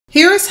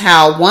Here is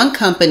how one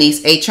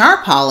company's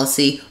HR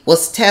policy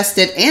was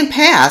tested and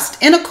passed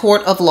in a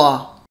court of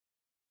law.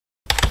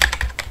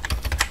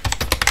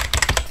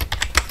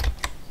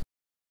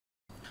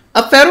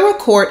 A federal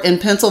court in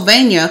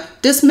Pennsylvania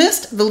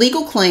dismissed the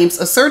legal claims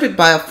asserted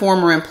by a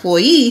former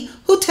employee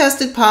who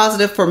tested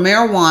positive for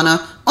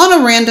marijuana on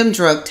a random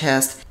drug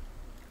test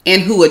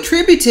and who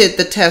attributed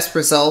the test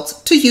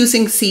results to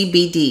using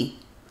CBD.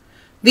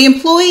 The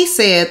employee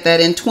said that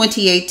in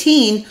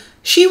 2018,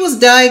 she was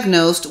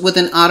diagnosed with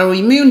an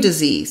autoimmune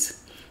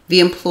disease. The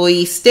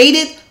employee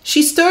stated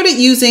she started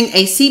using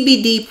a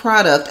CBD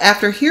product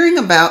after hearing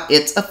about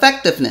its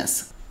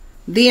effectiveness.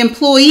 The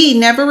employee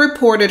never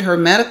reported her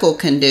medical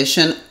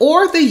condition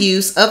or the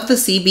use of the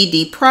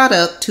CBD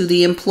product to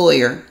the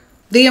employer.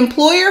 The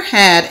employer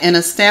had an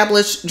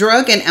established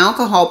drug and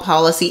alcohol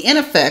policy in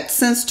effect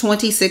since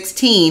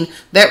 2016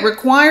 that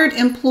required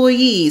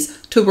employees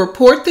to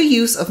report the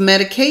use of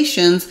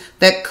medications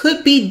that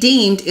could be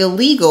deemed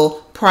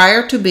illegal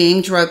prior to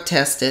being drug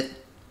tested.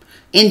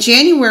 In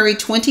January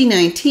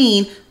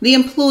 2019, the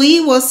employee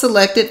was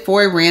selected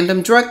for a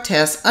random drug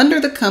test under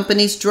the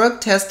company's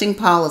drug testing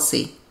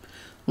policy.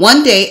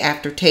 One day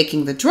after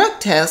taking the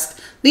drug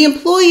test, the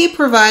employee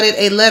provided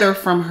a letter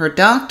from her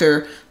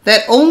doctor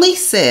that only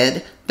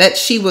said that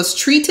she was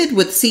treated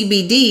with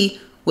CBD,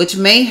 which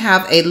may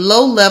have a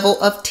low level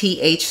of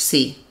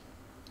THC.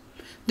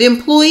 The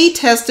employee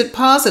tested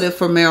positive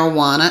for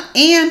marijuana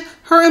and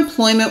her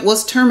employment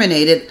was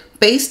terminated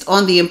based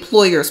on the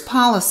employer's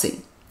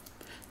policy.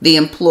 The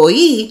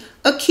employee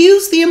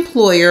accused the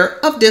employer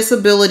of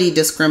disability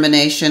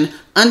discrimination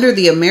under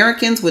the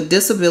Americans with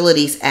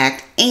Disabilities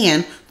Act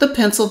and the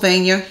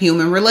Pennsylvania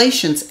Human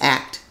Relations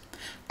Act.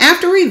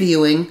 After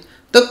reviewing,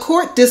 the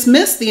court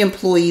dismissed the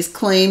employee's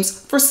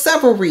claims for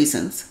several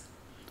reasons.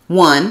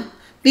 1.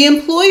 The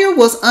employer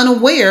was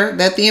unaware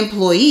that the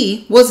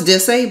employee was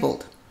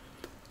disabled.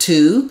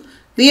 2.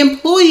 The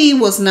employee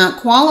was not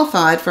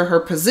qualified for her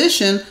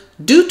position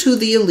due to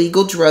the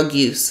illegal drug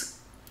use.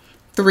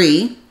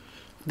 3.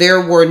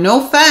 There were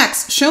no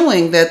facts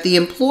showing that the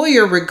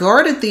employer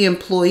regarded the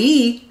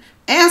employee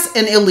as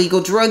an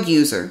illegal drug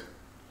user.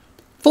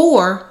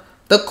 4.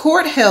 The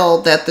court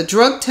held that the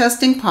drug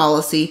testing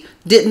policy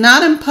did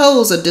not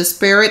impose a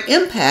disparate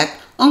impact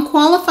on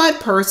qualified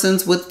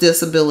persons with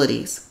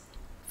disabilities.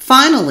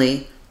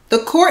 Finally, the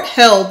court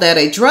held that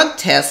a drug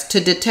test to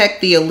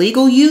detect the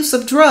illegal use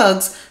of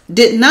drugs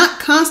did not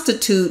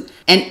constitute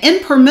an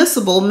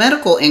impermissible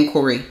medical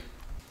inquiry.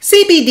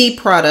 CBD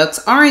products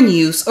are in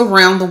use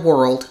around the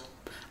world.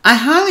 I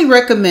highly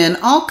recommend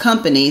all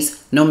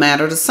companies, no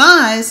matter the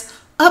size,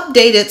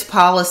 update its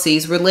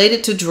policies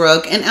related to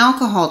drug and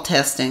alcohol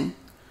testing.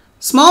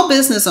 Small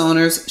business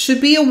owners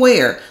should be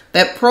aware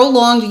that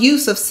prolonged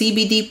use of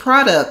CBD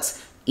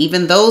products,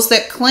 even those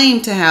that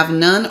claim to have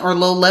none or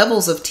low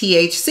levels of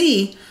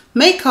THC,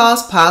 may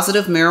cause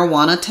positive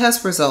marijuana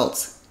test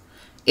results.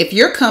 If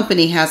your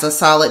company has a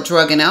solid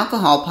drug and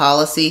alcohol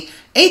policy,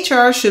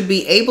 HR should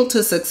be able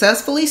to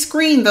successfully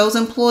screen those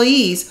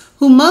employees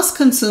who must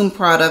consume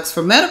products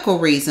for medical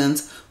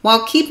reasons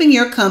while keeping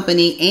your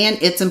company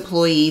and its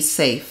employees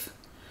safe.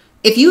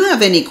 If you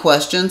have any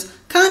questions,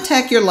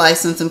 contact your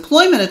licensed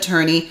employment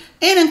attorney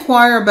and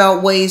inquire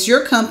about ways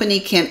your company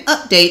can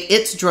update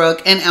its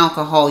drug and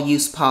alcohol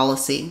use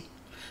policy.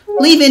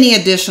 Leave any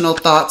additional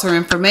thoughts or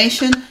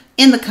information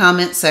in the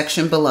comment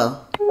section below.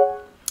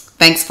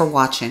 Thanks for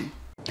watching.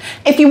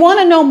 If you want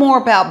to know more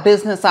about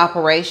business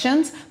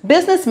operations,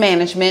 business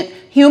management,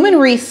 human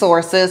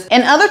resources,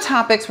 and other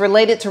topics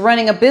related to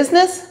running a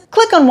business,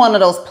 click on one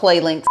of those play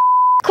links.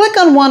 Click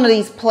on one of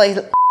these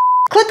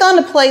click on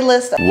the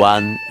playlist.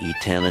 One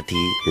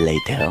eternity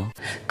later.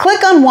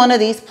 Click on one of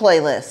these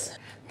playlists.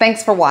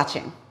 Thanks for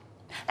watching.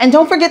 And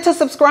don't forget to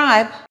subscribe.